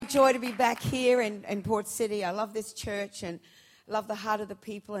joy to be back here in Port City. I love this church and love the heart of the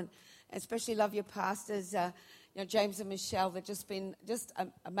people, and especially love your pastors, James and Michelle. They've just been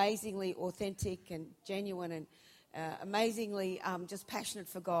amazingly authentic and genuine and amazingly just passionate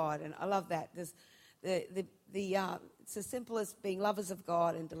for God, and I love that. It's as simple as being lovers of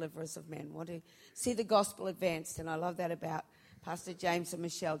God and deliverers of men. Want to see the gospel advanced, and I love that about Pastor James and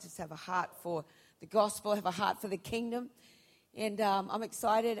Michelle. Just have a heart for the gospel, have a heart for the kingdom. And I'm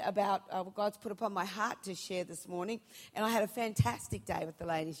excited about what God's put upon my heart to share this morning. And I had a fantastic day with the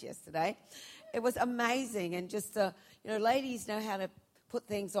ladies yesterday. It was amazing. And just, ladies know how to put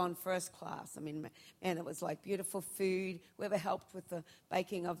things on first class. I mean, man, it was like beautiful food. Whoever helped with the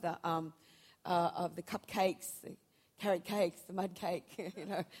baking of the cupcakes, the carrot cakes, the mud cake,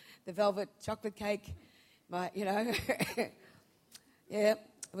 the velvet chocolate cake, yeah.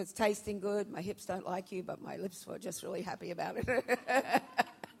 It was tasting good. My hips don't like you, but my lips were just really happy about it.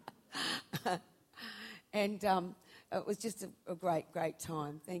 And it was just a great, great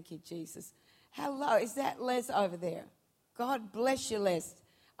time. Thank you, Jesus. Hello, is that Les over there? God bless you, Les.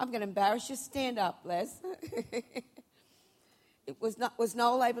 I'm going to embarrass you. Stand up, Les. Was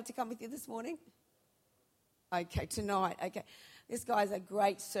Noel able to come with you this morning? Okay, tonight. Okay. This guy's a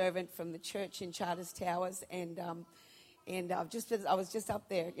great servant from the church in Charters Towers, and I was just up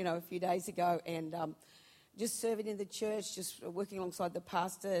there, a few days ago, and just serving in the church, just working alongside the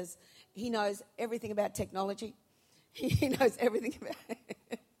pastors. He knows everything about technology. He knows everything about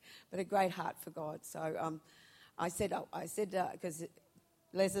it, but a great heart for God. So I said, because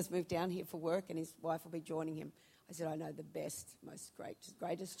Les has moved down here for work, and his wife will be joining him. I said, I know the best,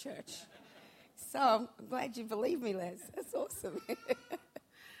 greatest church. So I'm glad you believe me, Les. That's awesome.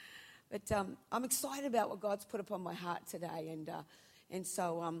 But I'm excited about what God's put upon my heart today. And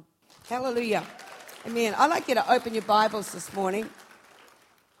so, hallelujah. Amen. I'd like you to open your Bibles this morning.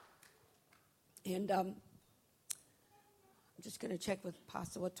 And I'm just going to check with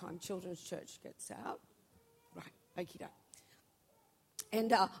Pastor what time Children's Church gets out. Right. Okie doke.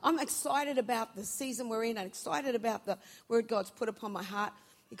 And I'm excited about the season we're in. I'm excited about the word God's put upon my heart.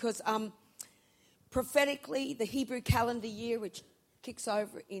 Because prophetically, the Hebrew calendar year, which kicks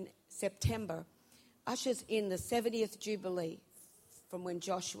over in September, ushers in the 70th Jubilee from when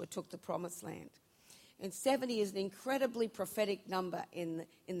Joshua took the Promised Land. And 70 is an incredibly prophetic number in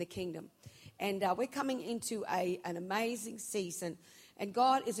the kingdom. And we're coming into an amazing season. And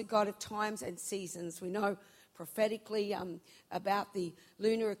God is a God of times and seasons. We know prophetically about the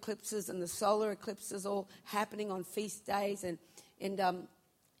lunar eclipses and the solar eclipses all happening on feast days. And I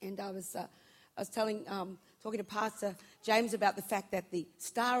was talking to Pastor James about the fact that the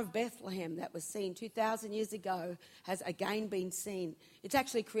Star of Bethlehem that was seen 2,000 years ago has again been seen. It's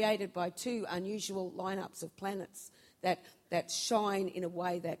actually created by two unusual lineups of planets that shine in a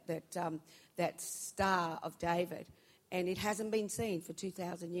way that Star of David. And it hasn't been seen for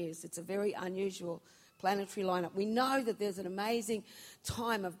 2,000 years. It's a very unusual planetary lineup. We know that there's an amazing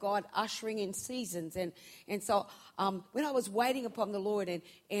time of God ushering in seasons. And so when I was waiting upon the Lord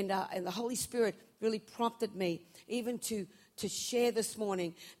and the Holy Spirit really prompted me even to share this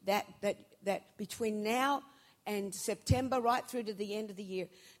morning that between now and September, right through to the end of the year,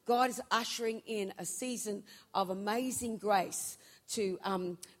 God is ushering in a season of amazing grace to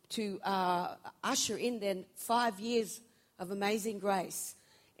usher in then 5 years of amazing grace.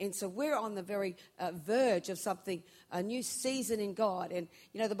 And so we're on the very verge of something, a new season in God. And,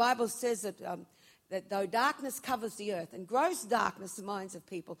 the Bible says that though darkness covers the earth and gross darkness the minds of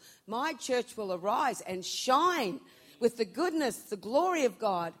people, my church will arise and shine with the goodness, the glory of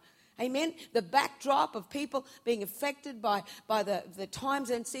God. Amen. The backdrop of people being affected by the times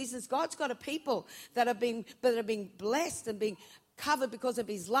and seasons. God's got a people that are being blessed and being covered because of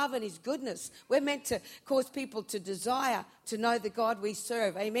his love and his goodness. We're meant to cause people to desire to know the God we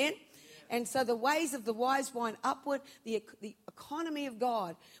serve. Amen. And so the ways of the wise wind upward. The economy of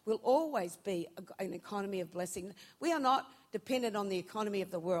God will always be an economy of blessing. We are not dependent on the economy of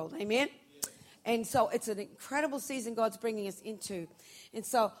the world. Amen. And so it's an incredible season God's bringing us into. And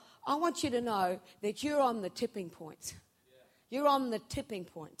so I want you to know that you're on the tipping point. You're on the tipping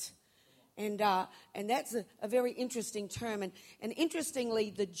point. And that's a very interesting term. And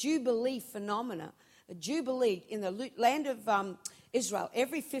interestingly, the Jubilee phenomena, the Jubilee in the land of Israel,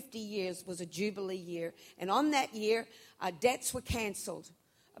 every 50 years was a Jubilee year. And on that year, debts were cancelled.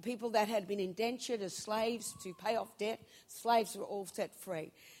 People that had been indentured as slaves to pay off debt, slaves were all set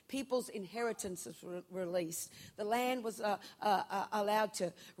free. People's inheritances were released. The land was allowed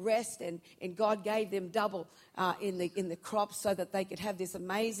to rest, and God gave them double in the crops so that they could have this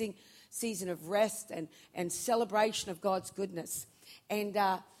amazing season of rest and celebration of God's goodness. And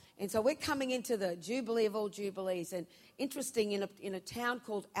And so we're coming into the Jubilee of all Jubilees. And interesting, in a town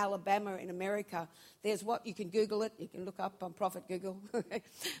called Alabama in America, there's what, you can Google it, you can look up on Prophet Google.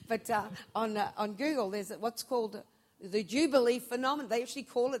 But on Google, there's what's called the Jubilee phenomenon. They actually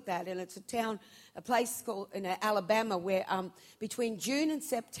call it that. And it's a place called in Alabama where between June and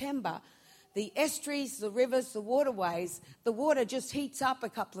September, the estuaries, the rivers, the waterways, the water just heats up a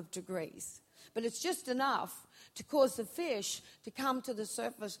couple of degrees. But it's just enough to cause the fish to come to the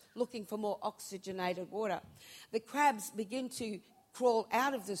surface looking for more oxygenated water. The crabs begin to crawl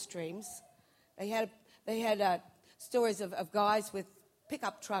out of the streams. They had stories of guys with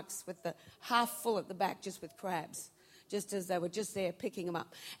pickup trucks with the half full at the back just with crabs, just as they were just there picking them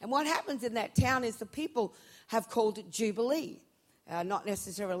up. And what happens in that town is the people have called it Jubilee. Not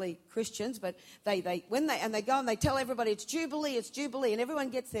necessarily Christians, but they go and they tell everybody it's Jubilee, and everyone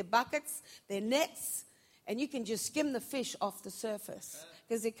gets their buckets, their nets, and you can just skim the fish off the surface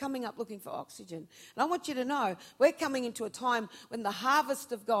because they're coming up looking for oxygen. And I want you to know we're coming into a time when the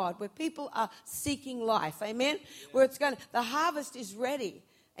harvest of God, where people are seeking life, amen? Where the harvest is ready.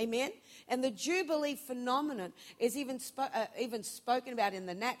 Amen? And the Jubilee phenomenon is even spoken about in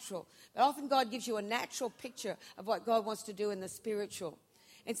the natural. But often God gives you a natural picture of what God wants to do in the spiritual.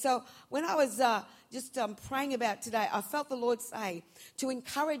 And so when I was just praying about today, I felt the Lord say to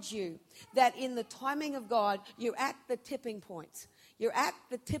encourage you that in the timing of God, you're at the tipping point. You're at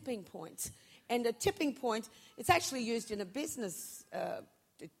the tipping point. And a tipping point, it's actually used in a business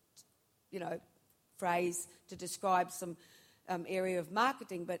phrase to describe some area of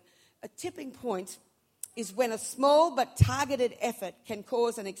marketing, but a tipping point is when a small but targeted effort can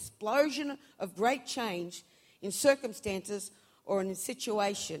cause an explosion of great change in circumstances or in a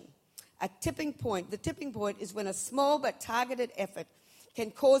situation. The tipping point is when a small but targeted effort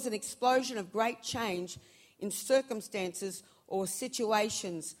can cause an explosion of great change in circumstances or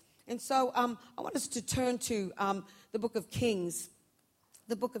situations. And so I want us to turn to the book of Kings.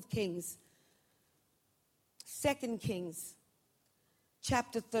 The book of Kings. 2 Kings.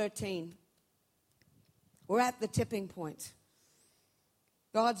 Chapter 13. We're at the tipping point.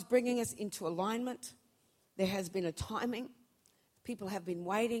 God's bringing us into alignment. There has been a timing. People have been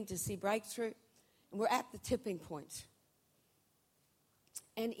waiting to see breakthrough. And we're at the tipping point.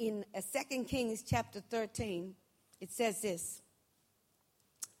 And in 2 Kings chapter 13, it says this.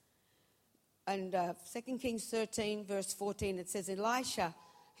 And 2 Kings 13, verse 14, it says, Elisha,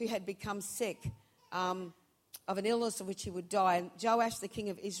 who had become sick of an illness of which he would die, and Joash, the king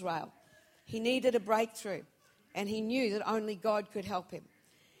of Israel, he needed a breakthrough, and he knew that only God could help him.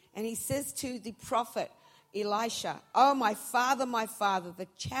 And he says to the prophet Elisha, "Oh, my father, the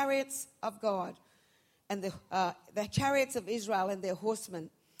chariots of God and the chariots of Israel and their horsemen."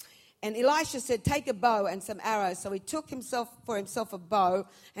 And Elisha said, "Take a bow and some arrows." So he took for himself a bow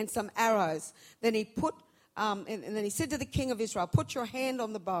and some arrows. Then he and then he said to the king of Israel, "Put your hand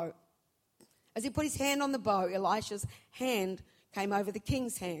on the bow." As he put his hand on the bow, Elisha's hand came over the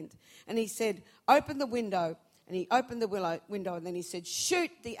king's hand. And he said, "Open the window." And he opened the window, and then he said,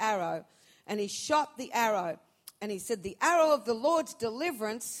 "Shoot the arrow." And he shot the arrow. And he said, "The arrow of the Lord's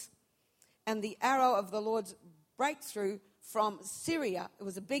deliverance and the arrow of the Lord's breakthrough from Syria." It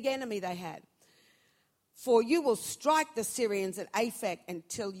was a big enemy they had. "For you will strike the Syrians at Aphek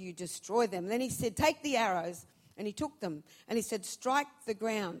until you destroy them." And then he said, "Take the arrows." And he took them. And he said, "Strike the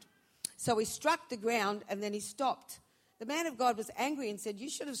ground." So he struck the ground, and then he stopped. The man of God was angry and said, "You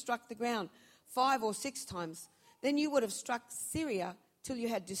should have struck the ground 5 or 6 times. Then you would have struck Syria till you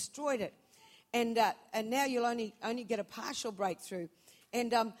had destroyed it. And now you'll only get a partial breakthrough."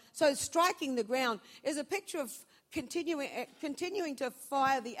 And so striking the ground is a picture of continuing to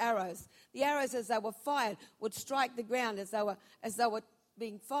fire the arrows. The arrows, as they were fired, would strike the ground as they were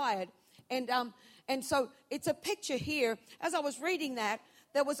being fired. And so it's a picture here. As I was reading that,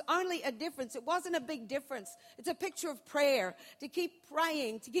 there was only a difference. It wasn't a big difference. It's a picture of prayer, to keep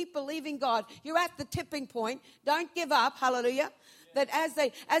praying, to keep believing God. You're at the tipping point. Don't give up. Hallelujah. That as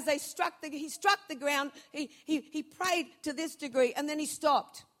he struck the ground, he prayed to this degree, and then he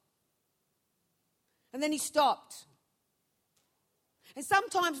stopped. And then he stopped. And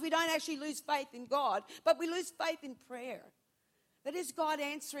sometimes we don't actually lose faith in God, but we lose faith in prayer. That is God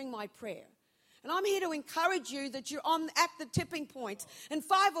answering my prayer. And I'm here to encourage you that you're at the tipping point. And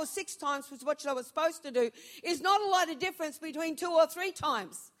 5 or 6 times was what I was supposed to do is not a lot of difference between 2 or 3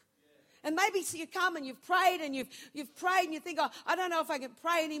 times. And maybe so you come and you've prayed and you've prayed and you think, oh, I don't know if I can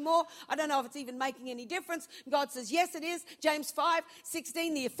pray anymore. I don't know if it's even making any difference. And God says, yes, it is. James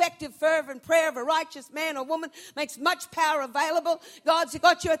 5:16, the effective, fervent prayer of a righteous man or woman makes much power available. God's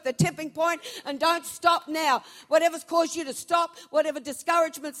got you at the tipping point, and don't stop now. Whatever's caused you to stop, whatever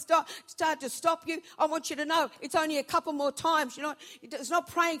discouragement start to stop you, I want you to know it's only a couple more times. You know, it's not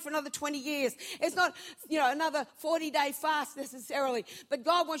praying for another 20 years. It's not, another 40-day fast necessarily. But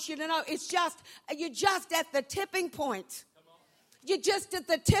God wants you to know you're just at the tipping point. You're just at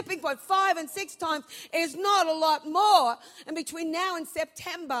the tipping point. 5 and 6 times is not a lot more. And between now and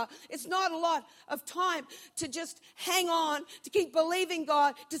September, it's not a lot of time to just hang on, to keep believing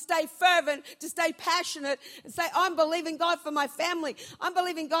God, to stay fervent, to stay passionate, and say, I'm believing God for my family. I'm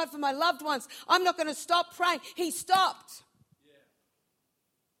believing God for my loved ones. I'm not going to stop praying. He stopped. Yeah.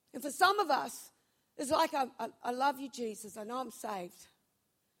 And for some of us, it's like, I love you, Jesus. I know I'm saved.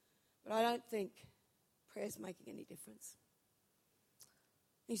 But I don't think prayer's making any difference.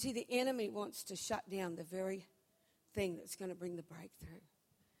 You see, the enemy wants to shut down the very thing that's going to bring the breakthrough.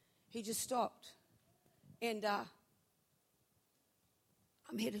 He just stopped. And I'm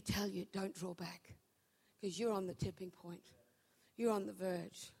here to tell you, don't draw back, because you're on the tipping point. You're on the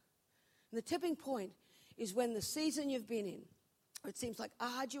verge. And the tipping point is when the season you've been in, it seems like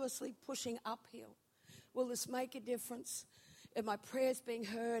arduously pushing uphill. Will this make a difference? And my prayers being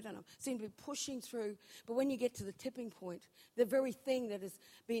heard, and I seem to be pushing through. But when you get to the tipping point, the very thing that has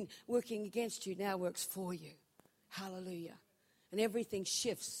been working against you now works for you. Hallelujah. And everything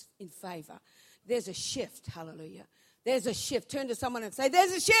shifts in favor. There's a shift. Hallelujah. There's a shift. Turn to someone and say,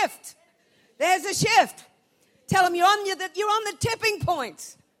 there's a shift. There's a shift. Tell them you're on the tipping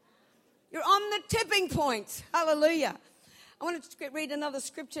point. You're on the tipping point. Hallelujah. I want to read another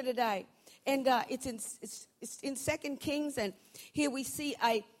scripture today. And it's in 2 Kings, and here we see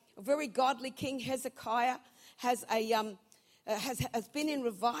a very godly king. Hezekiah has been in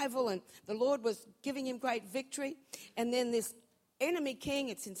revival, and the Lord was giving him great victory. And then this enemy king,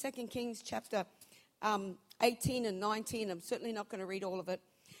 it's in 2 Kings chapter 18 and 19. I'm certainly not going to read all of it.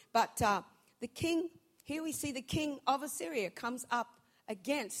 But the king, here we see the king of Assyria comes up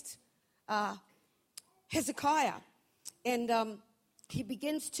against Hezekiah. And he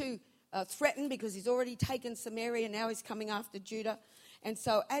begins to threatened because he's already taken Samaria. Now he's coming after Judah. And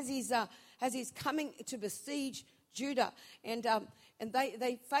so as he's coming to besiege Judah, and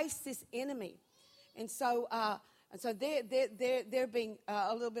they face this enemy, and so they're being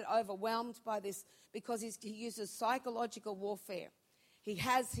a little bit overwhelmed by this, because he uses psychological warfare. He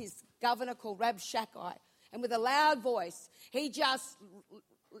has his governor called Rabshakeh, and with a loud voice, he just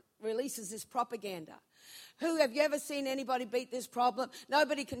releases this propaganda. Have you ever seen anybody beat this problem?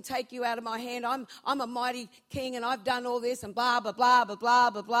 Nobody can take you out of my hand. I'm a mighty king, and I've done all this, and blah, blah, blah, blah,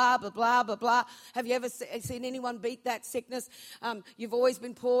 blah, blah, blah, blah, blah, blah, blah. Have you ever seen anyone beat that sickness? You've always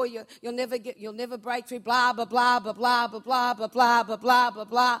been poor. You'll never break through. Blah, blah, blah, blah, blah, blah, blah, blah, blah, blah, blah, blah,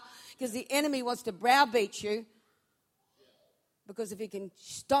 blah. Because the enemy wants to browbeat you. Because if he can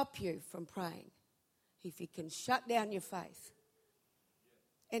stop you from praying, if he can shut down your faith,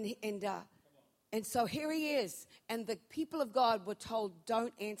 and so here he is, and the people of God were told,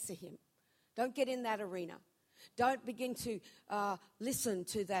 don't answer him. Don't get in that arena. Don't begin to listen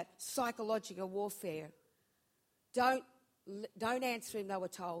to that psychological warfare. Don't answer him, they were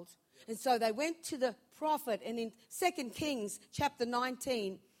told. And so they went to the prophet, and in 2 Kings chapter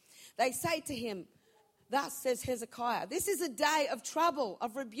 19, they say to him, thus says Hezekiah, this is a day of trouble,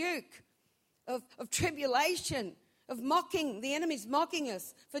 of rebuke, of tribulation, of mocking. The enemy's mocking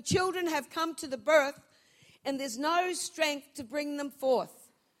us. For children have come to the birth, and there's no strength to bring them forth.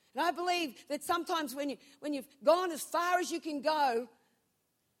 And I believe that sometimes when you've gone as far as you can go,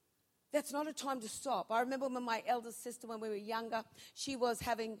 that's not a time to stop. I remember when my eldest sister, when we were younger, she was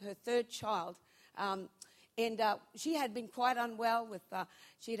having her third child. And she had been quite unwell with,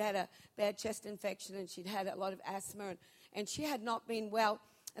 she'd had a bad chest infection, and she'd had a lot of asthma, and she had not been well.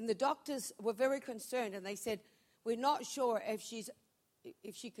 And the doctors were very concerned, and they said, we're not sure if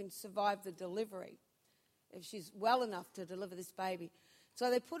she can survive the delivery, if she's well enough to deliver this baby.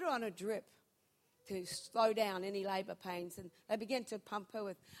 So they put her on a drip to slow down any labour pains, and they began to pump her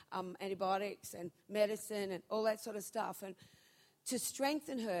with antibiotics and medicine and all that sort of stuff, and to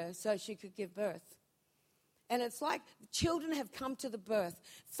strengthen her so she could give birth. And it's like children have come to the birth.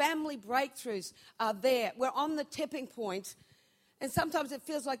 Family breakthroughs are there. We're on the tipping point. And sometimes it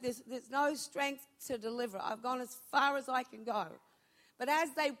feels like there's no strength to deliver. I've gone as far as I can go. But as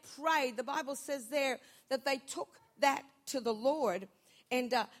they prayed, the Bible says there that they took that to the Lord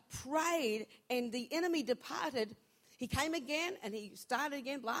and prayed, and the enemy departed. He came again and he started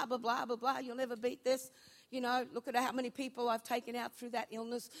again, blah, blah, blah, blah, blah. You'll never beat this. You know, look at how many people I've taken out through that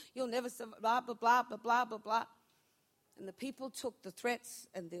illness. You'll never survive, blah, blah, blah, blah, blah, blah, blah. And the people took the threats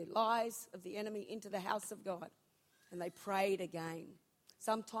and the lies of the enemy into the house of God. And they prayed again.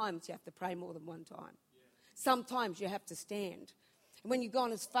 Sometimes you have to pray more than one time. Sometimes you have to stand. And when you've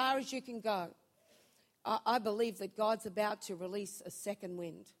gone as far as you can go, I believe that God's about to release a second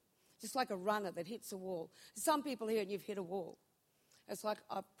wind. Just like a runner that hits a wall. Some people here, and you've hit a wall. It's like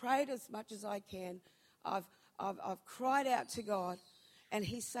I've prayed as much as I can. I've cried out to God. And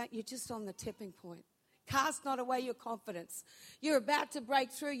he's saying, you're just on the tipping point. Cast not away your confidence. You're about to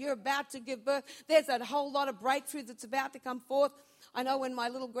break through. You're about to give birth. There's a whole lot of breakthrough that's about to come forth. I know when my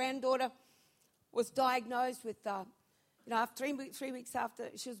little granddaughter was diagnosed with, after 3 weeks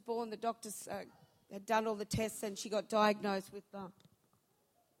after she was born, the doctors had done all the tests and she got diagnosed with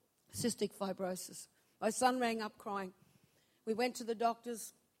cystic fibrosis. My son rang up crying. We went to the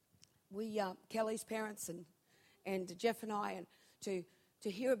doctors, Kelly's parents and Jeff and I, and to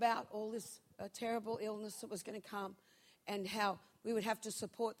hear about all this terrible illness that was going to come and how we would have to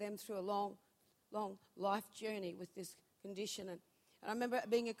support them through a long, long life journey with this condition. And I remember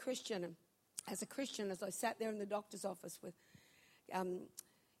being a Christian, and as a Christian, as I sat there in the doctor's office with,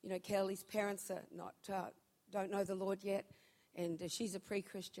 Kelly's parents are don't know the Lord yet, and she's a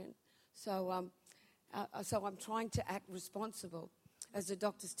pre-Christian. So I'm trying to act responsible as the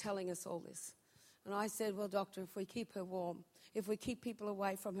doctor's telling us all this. And I said, well, doctor, if we keep her warm, if we keep people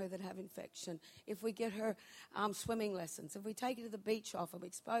away from her that have infection, if we get her swimming lessons, if we take her to the beach often, we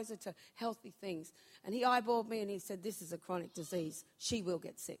expose her to healthy things. And he eyeballed me and he said, this is a chronic disease. She will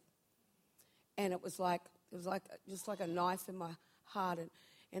get sick. And it was just like a knife in my heart.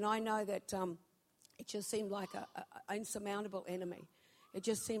 And I know that it just seemed like an insurmountable enemy. It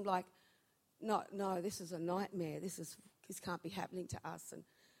just seemed like, no, this is a nightmare. This can't be happening to us.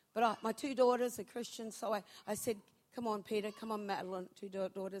 But my two daughters are Christians, so I said, come on, Peter, come on, Madeline, two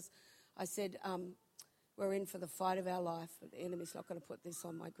daughters. I said, we're in for the fight of our life. The enemy's not going to put this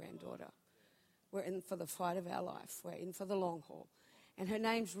on my granddaughter. We're in for the fight of our life. We're in for the long haul. And her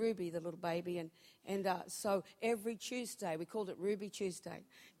name's Ruby, the little baby. And so every Tuesday, we called it Ruby Tuesday,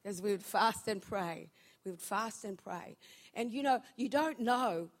 because we would fast and pray. We would fast and pray. And, you don't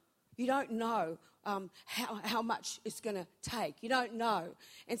know how much it's going to take. You don't know.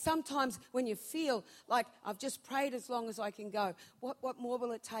 And sometimes when you feel like I've just prayed as long as I can go, what more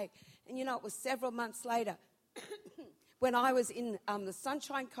will it take? And, it was several months later when I was in the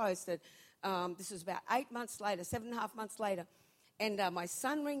Sunshine Coast. This was about 8 months later, 7.5 months later. And my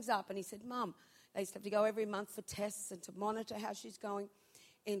son rings up and he said, Mum, they used to have to go every month for tests and to monitor how she's going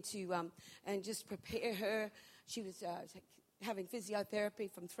and and just prepare her. She was having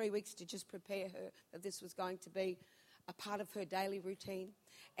physiotherapy from 3 weeks to just prepare her that this was going to be a part of her daily routine.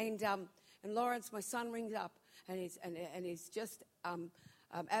 And Lawrence, my son, rings up and he's just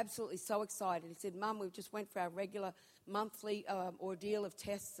absolutely so excited. He said, Mum, we just went for our regular monthly ordeal of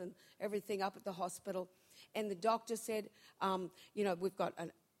tests and everything up at the hospital. And the doctor said, we've got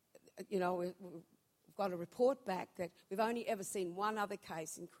a report back that we've only ever seen one other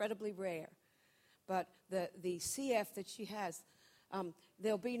case, incredibly rare. But the CF that she has,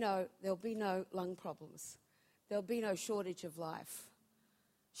 there'll be no lung problems. There'll be no shortage of life.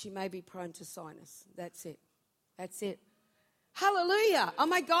 She may be prone to sinus. That's it. Hallelujah. Oh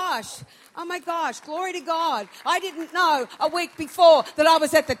my gosh. Glory to God. I didn't know a week before that I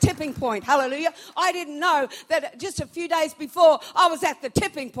was at the tipping point. Hallelujah. I didn't know that just a few days before I was at the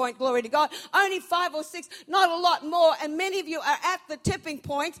tipping point. Glory to God. Only 5 or 6, not a lot more. And many of you are at the tipping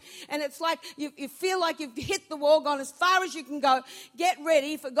point. And it's like you feel like you've hit the wall, gone as far as you can go. Get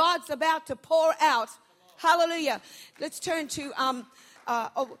ready for God's about to pour out. Hallelujah. Let's turn to, I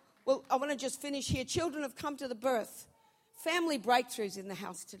want to just finish here. Children have come to the birth. Family breakthroughs in the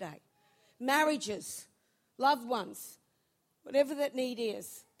house today. Marriages, loved ones, whatever that need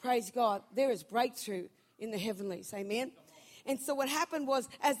is, praise God, there is breakthrough in the heavenlies. Amen. And so what happened was,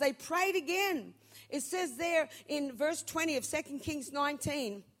 as they prayed again, it says there in verse 20 of 2 Kings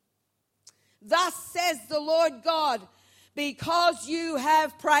 19, thus says the Lord God, because you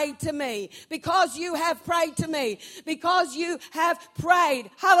have prayed to me, because you have prayed,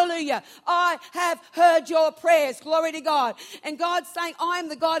 hallelujah, I have heard your prayers, glory to God. And God's saying, I am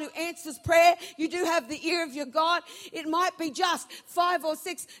the God who answers prayer. You do have the ear of your God. It might be just 5 or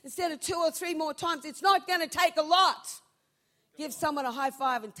 6 instead of 2 or 3 more times. It's not going to take a lot. Give someone a high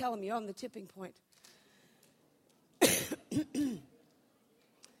five and tell them you're on the tipping point.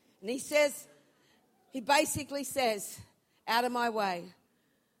 And he basically says, out of my way.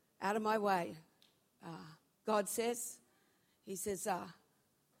 God says? He says, and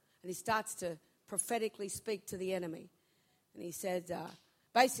he starts to prophetically speak to the enemy. And he said,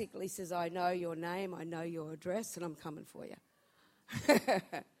 basically says, I know your name, I know your address, and I'm coming for you.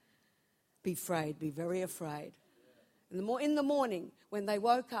 Be afraid, be very afraid. In the morning, when they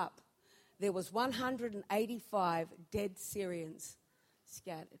woke up, there was 185 dead Syrians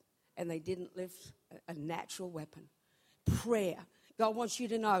scattered, and they didn't lift a natural weapon. Prayer. God wants you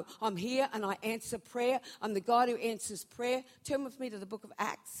to know, I'm here and I answer prayer. I'm the God who answers prayer. Turn with me to the book of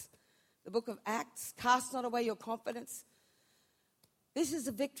Acts. The book of Acts. Cast not away your confidence. This is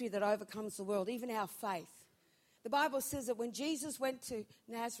a victory that overcomes the world, even our faith. The Bible says that when Jesus went to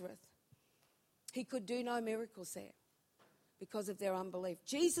Nazareth, he could do no miracles there because of their unbelief.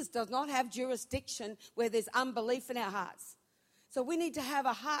 Jesus does not have jurisdiction where there's unbelief in our hearts. So we need to have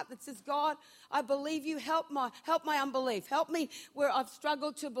a heart that says, God, I believe you. Help my unbelief. Help me where I've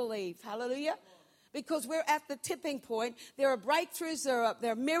struggled to believe. Hallelujah. Because we're at the tipping point. There are breakthroughs,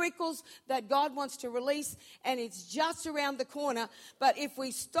 there are miracles that God wants to release, and it's just around the corner. But if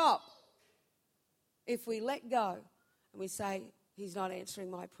we stop, if we let go, and we say, he's not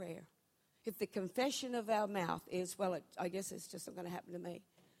answering my prayer. If the confession of our mouth is, well, I guess it's just not going to happen to me.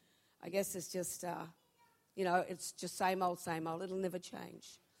 I guess it's just, it's just same old. It'll never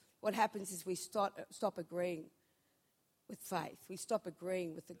change. What happens is we stop agreeing with faith. We stop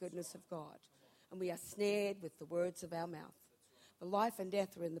agreeing with the goodness of God. And we are snared with the words of our mouth. For life and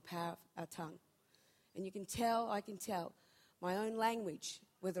death are in the power of our tongue. And I can tell my own language,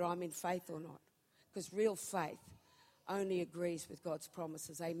 whether I'm in faith or not. Because real faith only agrees with God's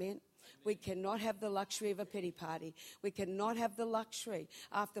promises. Amen? We cannot have the luxury of a pity party. We cannot have the luxury,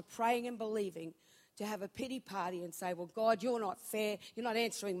 after praying and believing, to have a pity party and say, well, God, you're not fair. You're not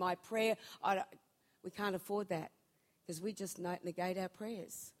answering my prayer. We can't afford that because we just negate our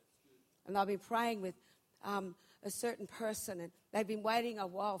prayers. And I've been praying with a certain person, and they've been waiting a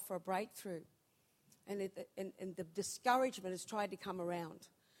while for a breakthrough. And the discouragement has tried to come around.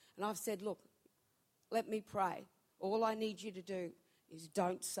 And I've said, look, let me pray. All I need you to do is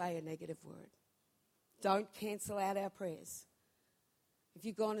don't say a negative word. Don't cancel out our prayers. If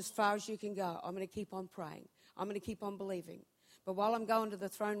you've gone as far as you can go, I'm going to keep on praying. I'm going to keep on believing. But while I'm going to the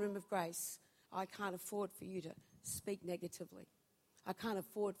throne room of grace, I can't afford for you to speak negatively. I can't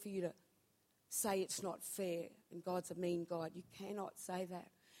afford for you to say it's not fair and God's a mean God. You cannot say that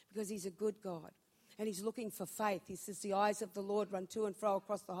because he's a good God. And he's looking for faith. He says the eyes of the Lord run to and fro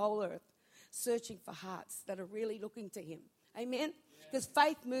across the whole earth, searching for hearts that are really looking to him. Amen? Because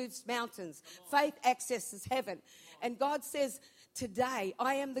faith moves mountains. Faith accesses heaven. And God says, today,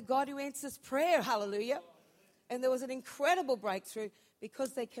 I am the God who answers prayer. Hallelujah. And there was an incredible breakthrough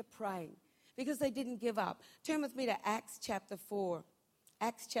because they kept praying, because they didn't give up. Turn with me to Acts chapter 4.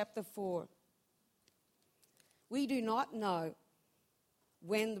 Acts chapter 4. We do not know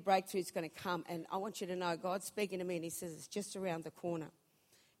when the breakthrough is going to come. And I want you to know, God's speaking to me and he says it's just around the corner.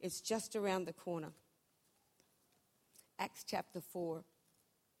 It's just around the corner. Acts chapter 4.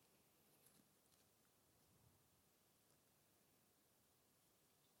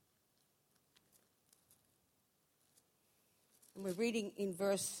 And we're reading in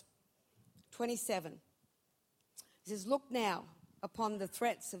verse 27. It says, look now upon the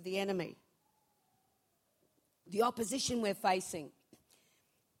threats of the enemy, the opposition we're facing.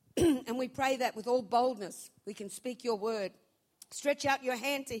 And we pray that with all boldness we can speak your word. Stretch out your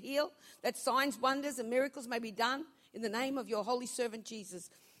hand to heal, that signs, wonders, and miracles may be done in the name of your holy servant Jesus.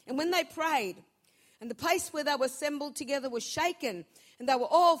 And when they prayed, and the place where they were assembled together was shaken, and they were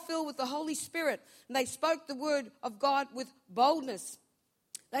all filled with the Holy Spirit, and they spoke the word of God with boldness.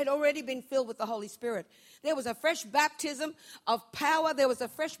 They'd already been filled with the Holy Spirit. There was a fresh baptism of power. There was a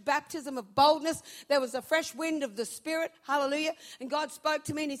fresh baptism of boldness. There was a fresh wind of the Spirit. Hallelujah. And God spoke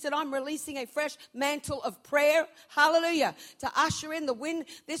to me and he said, I'm releasing a fresh mantle of prayer. Hallelujah. To usher in the wind,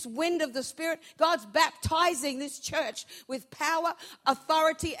 this wind of the Spirit. God's baptizing this church with power,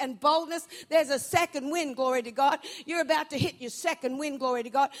 authority, and boldness. There's a second wind, glory to God. You're about to hit your second wind, glory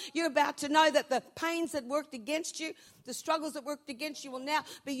to God. You're about to know that the pains that worked against you, the struggles that worked against you will now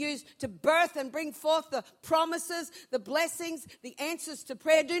be used to birth and bring forth the promises, the blessings, the answers to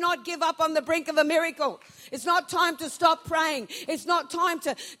prayer. Do not give up on the brink of a miracle. It's not time to stop praying. It's not time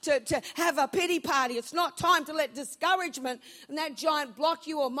to have a pity party. It's not time to let discouragement and that giant block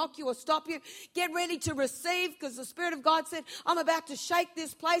you or mock you or stop you. Get ready to receive, because the Spirit of God said, I'm about to shake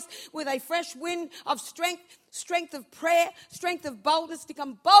this place with a fresh wind of strength of prayer, strength of boldness to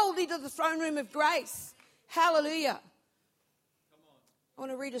come boldly to the throne room of grace. Hallelujah. I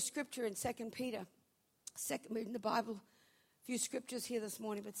want to read a scripture in 2 Peter. In the Bible, a few scriptures here this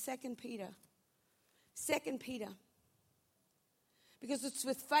morning, but 2 Peter 2 Peter. Because it's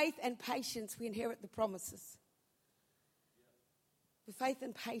with faith and patience we inherit the promises. With faith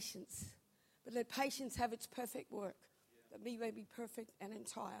and patience. But let patience have its perfect work, that we may be perfect and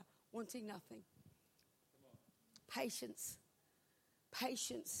entire, wanting nothing. Patience.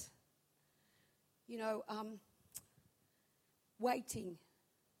 Patience. Waiting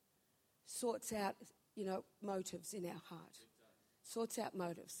sorts out, motives in our heart. Sorts out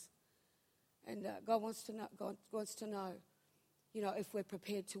motives. And God wants to know, if we're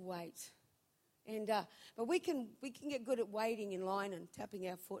prepared to wait. And but we can get good at waiting in line and tapping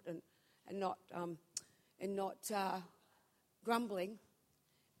our foot and not grumbling.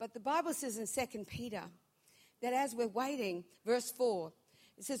 But the Bible says in 2 Peter that as we're waiting, verse 4,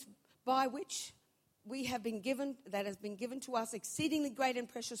 it says, by which we have been given, that has been given to us exceedingly great and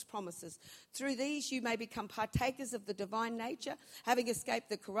precious promises. Through these you may become partakers of the divine nature, having escaped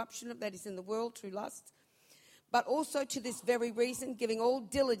the corruption that is in the world through lust. But also to this very reason, giving all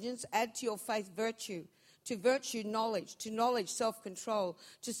diligence, add to your faith virtue, to virtue knowledge, to knowledge self-control,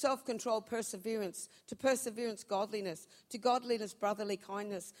 to self-control perseverance, to perseverance godliness, to godliness brotherly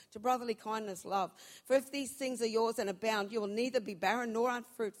kindness, to brotherly kindness love. For if these things are yours and abound, you will neither be barren nor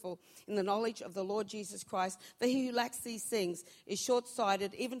unfruitful in the knowledge of the Lord Jesus Christ. For he who lacks these things is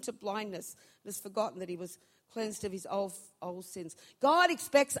short-sighted, even to blindness, and has forgotten that he was cleansed of his old sins. God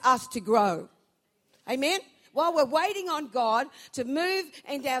expects us to grow. Amen? While we're waiting on God to move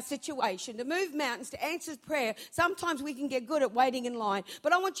into our situation, to move mountains, to answer prayer, sometimes we can get good at waiting in line.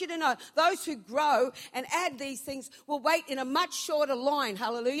 But I want you to know, those who grow and add these things will wait in a much shorter line.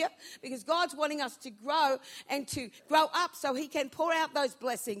 Hallelujah. Because God's wanting us to grow and to grow up so he can pour out those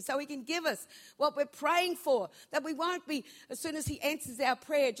blessings, so he can give us what we're praying for. That we won't be, as soon as he answers our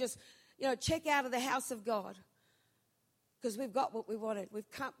prayer, just, check out of the house of God. Because we've got what we wanted. We've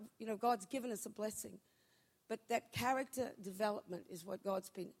come, God's given us a blessing. But that character development is what God's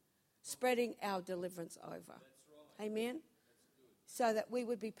been spreading our deliverance over. That's right. Amen? So that we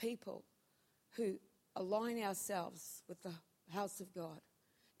would be people who align ourselves with the house of God.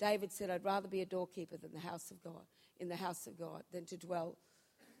 David said, I'd rather be a doorkeeper than the house of God, in the house of God, than to dwell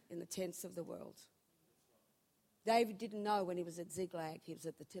in the tents of the world. David didn't know when he was at Ziklag, he was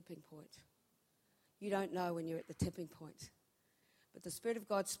at the tipping point. You don't know when you're at the tipping point. But the Spirit of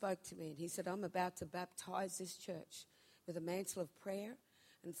God spoke to me and he said, I'm about to baptize this church with a mantle of prayer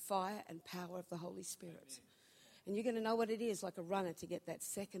and fire and power of the Holy Spirit. Amen. And you're going to know what it is, like a runner, to get that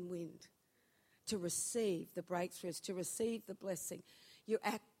second wind, to receive the breakthroughs, to receive the blessing. You're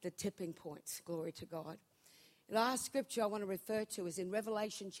at the tipping point. Glory to God. The last scripture I want to refer to is in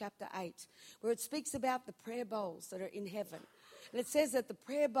Revelation chapter 8, where it speaks about the prayer bowls that are in heaven. And it says that the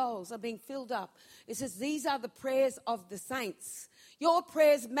prayer bowls are being filled up. It says these are the prayers of the saints. Your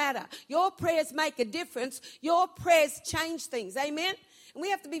prayers matter. Your prayers make a difference. Your prayers change things. Amen? And we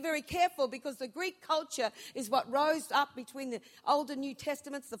have to be very careful because the Greek culture is what rose up between the Old and New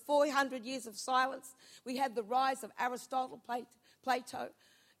Testaments, the 400 years of silence. We had the rise of Aristotle, Plato,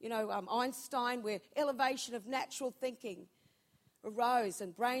 Einstein, where elevation of natural thinking arose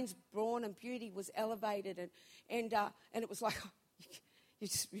and brains, brawn and beauty was elevated. And it was like,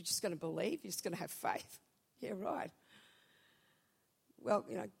 you're just going to believe? You're just going to have faith? Yeah, right. Well,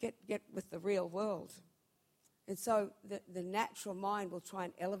 get with the real world. And so the natural mind will try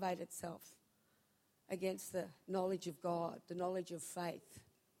and elevate itself against the knowledge of God, the knowledge of faith.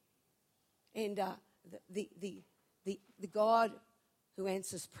 And the God who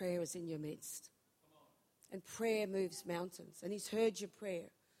answers prayer is in your midst. And prayer moves mountains. And he's heard your prayer.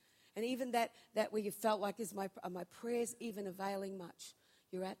 And even that where you felt like, are my prayers even availing much?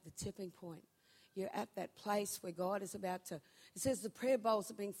 You're at the tipping point. You're at that place where God is about to. It says the prayer bowls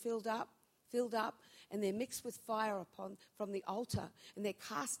are being filled up, and they're mixed with fire from the altar, and they're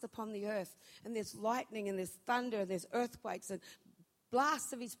cast upon the earth. And there's lightning, and there's thunder, and there's earthquakes, and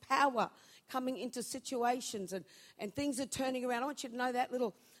blasts of his power coming into situations, and things are turning around. I want you to know that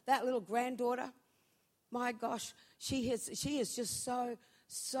little granddaughter. My gosh, she is just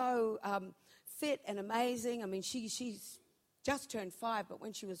so fit and amazing. I mean, she's just turned 5, but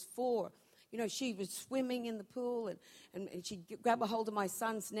when she was 4, she was swimming in the pool, and she'd grab a hold of my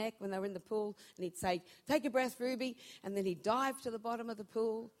son's neck when they were in the pool, and he'd say, take a breath, Ruby, and then he'd dive to the bottom of the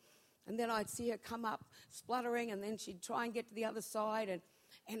pool, and then I'd see her come up spluttering, and then she'd try and get to the other side,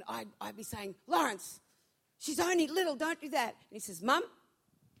 and I'd be saying, Lawrence, she's only little, don't do that. And he says, Mum,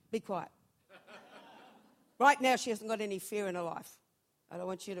 be quiet. Right now she hasn't got any fear in her life. I don't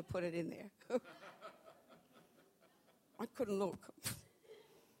want you to put it in there. I couldn't look.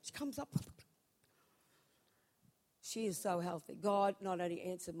 She comes up. She is so healthy. God not only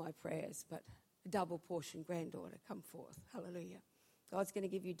answered my prayers, but A double portion granddaughter, come forth. Hallelujah. God's going to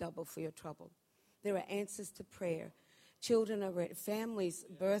give you double for your trouble. There are answers to prayer. Children are ready. Families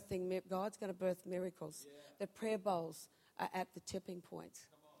birthing. God's going to birth miracles. The prayer bowls are at the tipping point.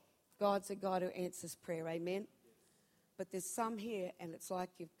 God's a God who answers prayer. Amen. But there's some here, and it's like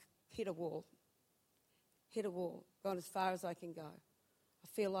you've hit a wall. Hit a wall. Gone as far as I can go. I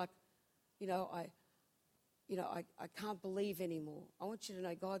feel like, I can't believe anymore. I want you to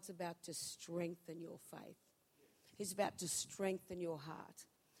know God's about to strengthen your faith. He's about to strengthen your heart.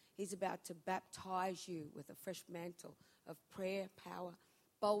 He's about to baptize you with a fresh mantle of prayer, power,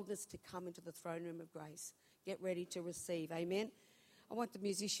 boldness to come into the throne room of grace. Get ready to receive. Amen. I want the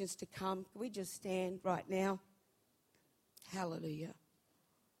musicians to come. Can we just stand right now? Hallelujah.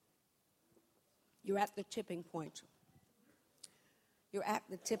 You're at the tipping point. You're at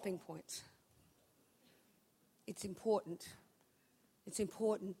the tipping point. It's important. It's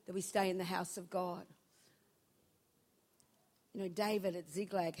important that we stay in the house of God. David at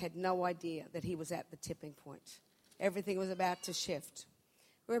Ziklag had no idea that he was at the tipping point. Everything was about to shift.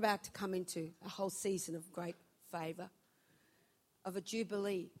 We're about to come into a whole season of great favor, of a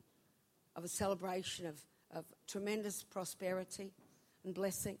jubilee, of a celebration of tremendous prosperity and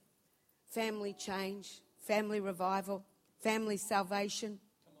blessing, family change, family revival, family salvation.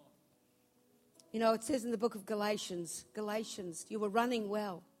 It says in the book of Galatians, you were running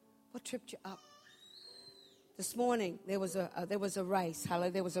well. What tripped you up? This morning there was a race.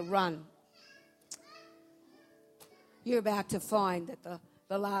 There was a run. You're about to find that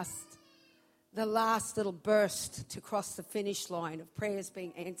the last little burst to cross the finish line of prayers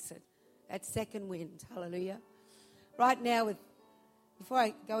being answered. That second wind. Hallelujah. Right now, before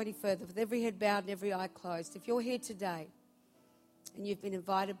I go any further, with every head bowed and every eye closed, if you're here today and you've been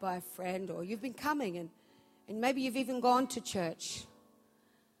invited by a friend, or you've been coming and maybe you've even gone to church,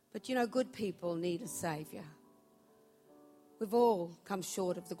 but good people need a Savior. We've all come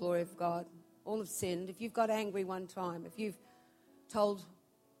short of the glory of God. All have sinned. If you've got angry one time, if you've told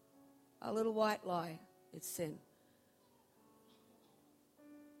a little white lie, it's sin.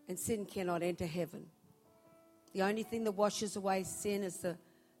 And sin cannot enter heaven. The only thing that washes away sin is the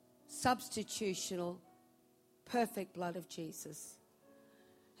substitutional, perfect blood of Jesus,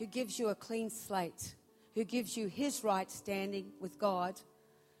 who gives you a clean slate, who gives you his right standing with God,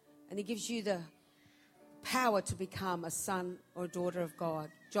 and he gives you the power to become a son or a daughter of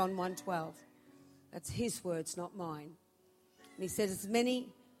God. John 1:12. That's his words, not mine. And he says, as many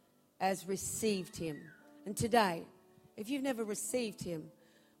as received him. And today, if you've never received him,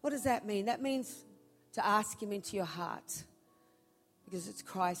 what does that mean? That means to ask him into your heart, because it's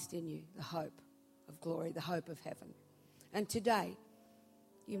Christ in you, the hope of glory, the hope of heaven. And today,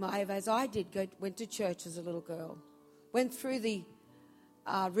 you may have, as I did, went to church as a little girl, went through the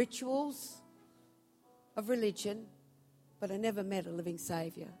rituals of religion, but I never met a living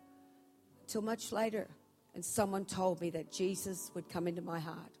Savior until much later, and someone told me that Jesus would come into my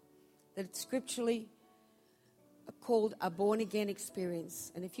heart, that it's scripturally called a born-again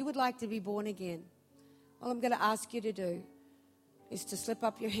experience. And if you would like to be born again, all I'm going to ask you to do is to slip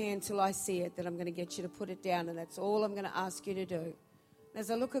up your hand till I see it, that I'm going to get you to put it down, and that's all I'm going to ask you to do.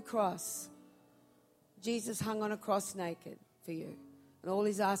 As I look across, Jesus hung on a cross naked for you. And all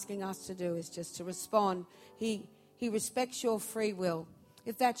he's asking us to do is just to respond. He respects your free will.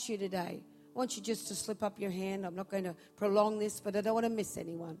 If that's you today, I want you just to slip up your hand. I'm not going to prolong this, but I don't want to miss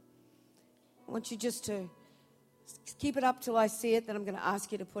anyone. I want you just to keep it up till I see it, then I'm going to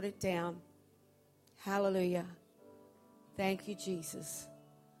ask you to put it down. Hallelujah. Thank you, Jesus.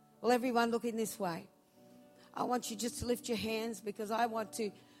 Well, everyone looking this way, I want you just to lift your hands, because I want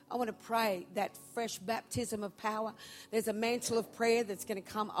to pray that fresh baptism of power. There's a mantle of prayer that's going to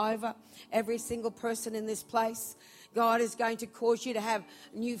come over every single person in this place. God is going to cause you to have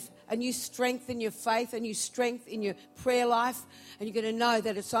a new strength in your faith, a new strength in your prayer life. And you're going to know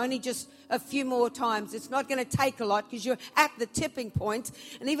that it's only just a few more times. It's not going to take a lot, because you're at the tipping point.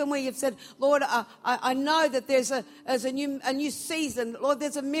 And even where you've said, Lord, I know that there's a new season. Lord,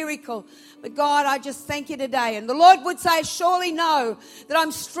 there's a miracle. But God, I just thank you today. And the Lord would say, surely know that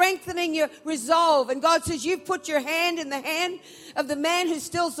I'm strengthening your resolve. And God says, you've put your hand in the hand of the man who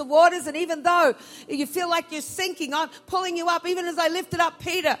stills the waters. And even though you feel like you're sinking, I'm pulling you up, even as I lifted up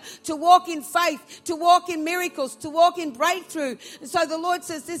Peter, to walk in faith, to walk in miracles, to walk in breakthrough. And so the Lord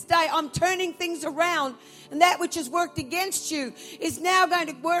says this day, I'm turning things around. And that which has worked against you is now going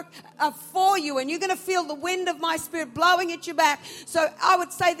to work for you. And you're going to feel the wind of my Spirit blowing at your back. So I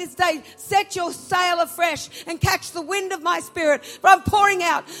would say this day, set your sail afresh and catch the wind of my Spirit. For I'm pouring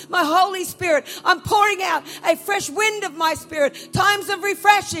out my Holy Spirit. I'm pouring out a fresh wind of my Spirit. Times of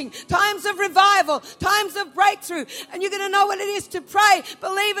refreshing, times of revival, times of breakthrough. And you're going to know what it is to pray,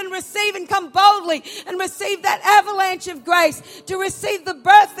 believe and receive, and come boldly and receive that avalanche of grace, to receive the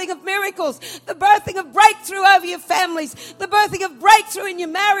birthing of miracles, the birthing of breakthrough over your families, the birthing of breakthrough in your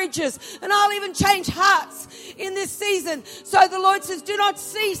marriages. And I'll even change hearts in this season. So the Lord says, do not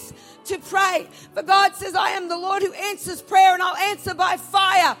cease to pray. For God says, I am the Lord who answers prayer, and I'll answer by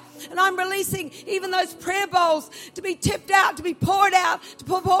fire. And I'm releasing even those prayer bowls to be tipped out, to be poured out, to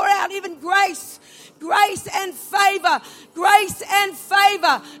pour out even grace. Grace and favor, grace and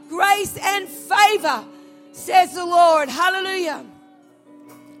favor, grace and favor, says the Lord. Hallelujah.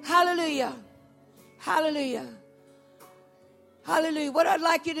 Hallelujah. Hallelujah. Hallelujah. What I'd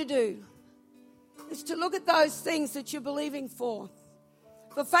like you to do is to look at those things that you're believing for.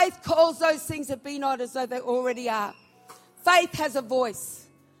 For faith calls those things that be not as though they already are. Faith has a voice.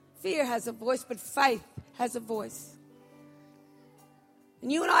 Fear has a voice, but faith has a voice.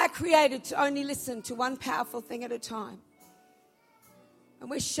 And you and I are created to only listen to one powerful thing at a time.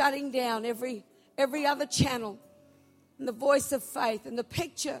 And we're shutting down every other channel and the voice of faith and the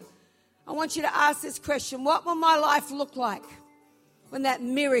picture. I want you to ask this question: what will my life look like when that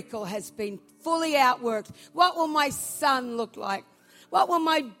miracle has been fully outworked? What will my son look like? What will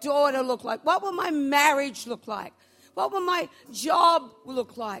my daughter look like? What will my marriage look like? What will my job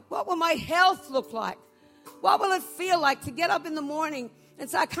look like? What will my health look like? What will it feel like to get up in the morning and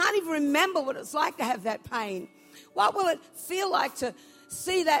say, I can't even remember what it's like to have that pain? What will it feel like to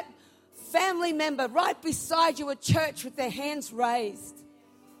see that family member right beside you at church with their hands raised?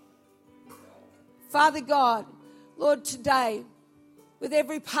 Father God, Lord, today, with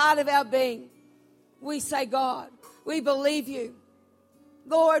every part of our being, we say, God, we believe you.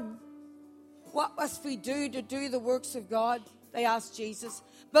 Lord, what must we do to do the works of God? They asked Jesus.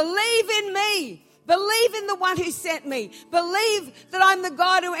 Believe in me. Believe in the one who sent me. Believe that I'm the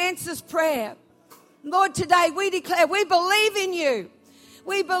God who answers prayer. Lord, today we declare we believe in you.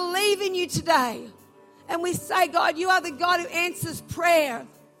 We believe in you today. And we say, God, you are the God who answers prayer.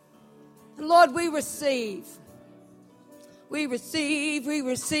 And Lord, we receive. We receive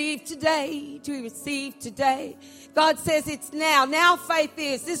today. We receive today. God says it's now. Now faith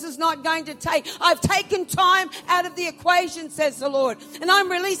is. This is not going to take. I've taken time out of the equation, says the Lord. And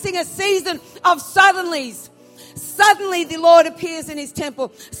I'm releasing a season of suddenlies. Suddenly the Lord appears in his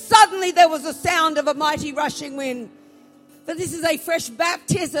temple. Suddenly there was a sound of a mighty rushing wind. But this is a fresh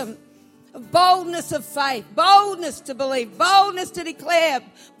baptism of boldness of faith, boldness to believe, boldness to declare,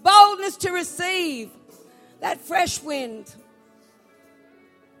 boldness to receive that fresh wind.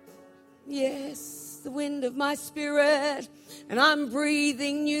 Yes, the wind of my Spirit, and I'm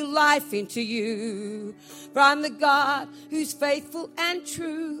breathing new life into you. For I'm the God who's faithful and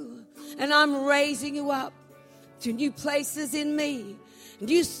true, and I'm raising you up to new places in me.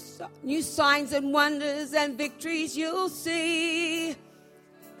 New signs and wonders and victories you'll see.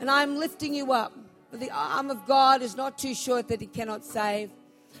 And I'm lifting you up. For the arm of God is not too short that he cannot save.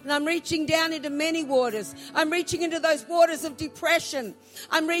 And I'm reaching down into many waters. I'm reaching into those waters of depression.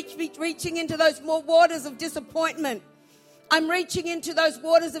 I'm reaching into those more waters of disappointment. I'm reaching into those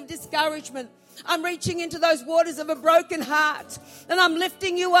waters of discouragement. I'm reaching into those waters of a broken heart. And I'm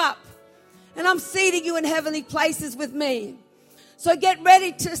lifting you up. And I'm seating you in heavenly places with me. So get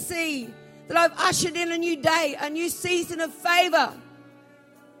ready to see that I've ushered in a new day, a new season of favor.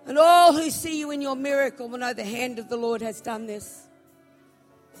 And all who see you in your miracle will know the hand of the Lord has done this.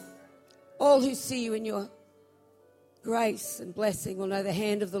 All who see you in your grace and blessing will know the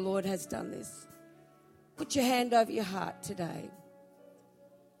hand of the Lord has done this. Put your hand over your heart today.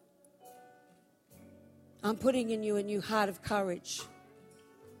 I'm putting in you a new heart of courage.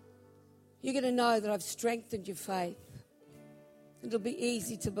 You're going to know that I've strengthened your faith. It'll be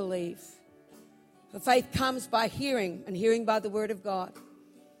easy to believe. For faith comes by hearing, and hearing by the word of God.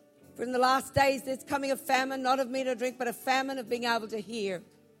 For in the last days there's coming a famine, not of meat or drink, but a famine of being able to hear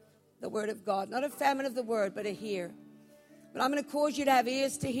the word of God. Not a famine of the word, but a hear. But I'm going to cause you to have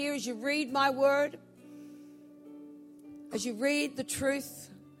ears to hear as you read my word, as you read the truth.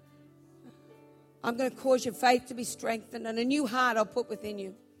 I'm going to cause your faith to be strengthened, and a new heart I'll put within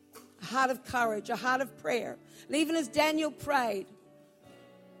you. A heart of courage, a heart of prayer. And even as Daniel prayed,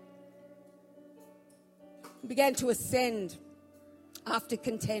 began to ascend after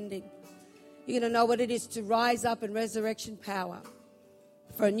contending. You're going to know what it is to rise up in resurrection power.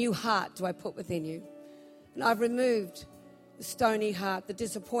 For a new heart do I put within you. And I've removed the stony heart, the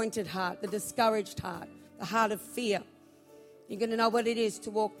disappointed heart, the discouraged heart, the heart of fear. You're going to know what it is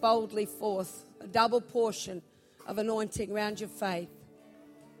to walk boldly forth, a double portion of anointing around your faith.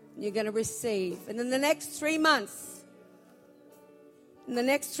 You're going to receive. And in the next 3 months, you're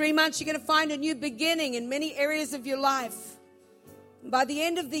going to find a new beginning in many areas of your life. By the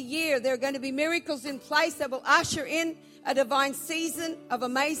end of the year, there are going to be miracles in place that will usher in a divine season of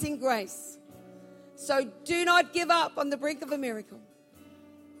amazing grace. So do not give up on the brink of a miracle.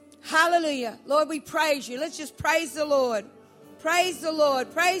 Hallelujah. Lord, we praise you. Let's just praise the Lord. Praise the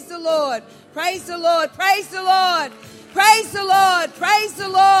Lord. Praise the Lord. Praise the Lord. Praise the Lord. Praise the Lord. Praise the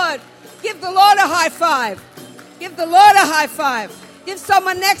Lord. Give the Lord a high five. Give the Lord a high five. Give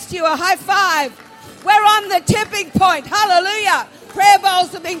someone next to you a high five. We're on the tipping point. Hallelujah. Prayer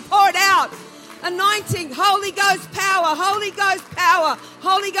bowls are being poured out. Anointing, Holy Ghost power, Holy Ghost power,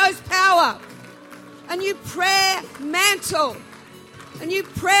 Holy Ghost power. A new prayer mantle, a new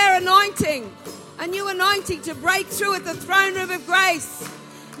prayer anointing, a new anointing to break through at the throne room of grace.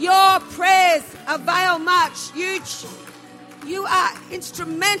 Your prayers avail much. You are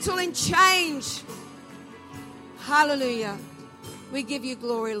instrumental in change. Hallelujah. We give you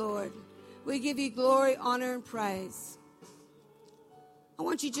glory, Lord. We give you glory, honor, and praise. I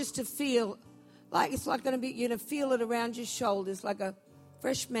want you just to feel like it's like going to be, you're going to feel it around your shoulders like a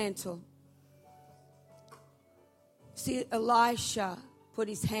fresh mantle. See, Elisha put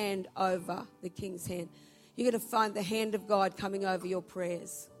his hand over the king's hand. You're going to find the hand of God coming over your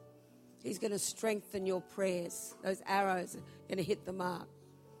prayers. He's going to strengthen your prayers. Those arrows are going to hit the mark.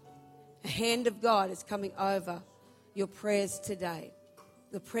 The hand of God is coming over your prayers today.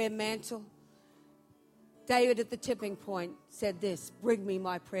 The prayer mantle. David at the tipping point said this, bring me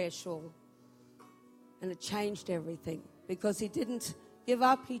my prayer shawl. And it changed everything because he didn't give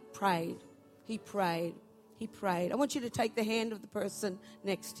up. He prayed. He prayed. He prayed. I want you to take the hand of the person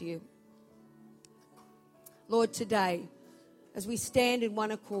next to you. Lord, today, as we stand in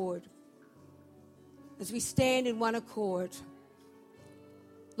one accord,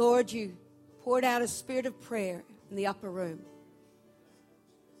 Lord, you poured out a spirit of prayer in the upper room.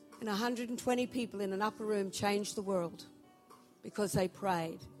 And 120 people in an upper room changed the world because they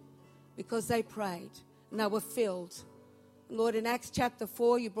prayed. Because they prayed and they were filled. And Lord, in Acts chapter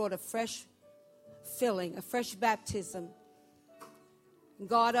 4, you brought a fresh filling, a fresh baptism. And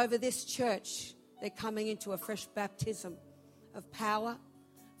God, over this church, they're coming into a fresh baptism of power,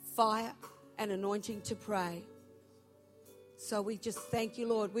 fire, and anointing to pray. So we just thank you,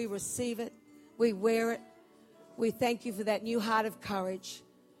 Lord. We receive it. We wear it. We thank you for that new heart of courage.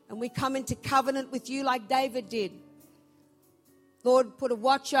 And we come into covenant with you like David did. Lord, put a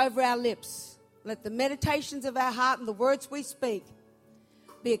watch over our lips. Let the meditations of our heart and the words we speak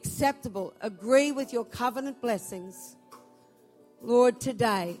be acceptable. Agree with your covenant blessings. Lord,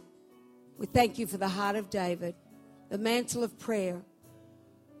 today, we thank you for the heart of David, the mantle of prayer,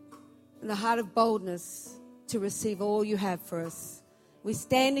 and the heart of boldness to receive all you have for us. We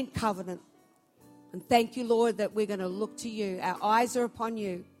stand in covenant. And thank you, Lord, that we're going to look to you. Our eyes are upon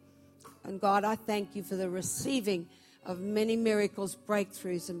you. And God, I thank you for the receiving of many miracles,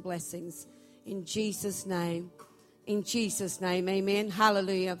 breakthroughs, and blessings. In Jesus' name. In Jesus' name, amen.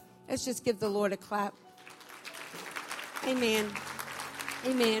 Hallelujah. Let's just give the Lord a clap. Amen.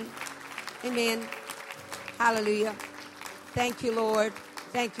 Amen. Amen. Hallelujah. Thank you, Lord.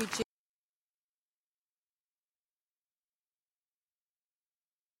 Thank you, Jesus.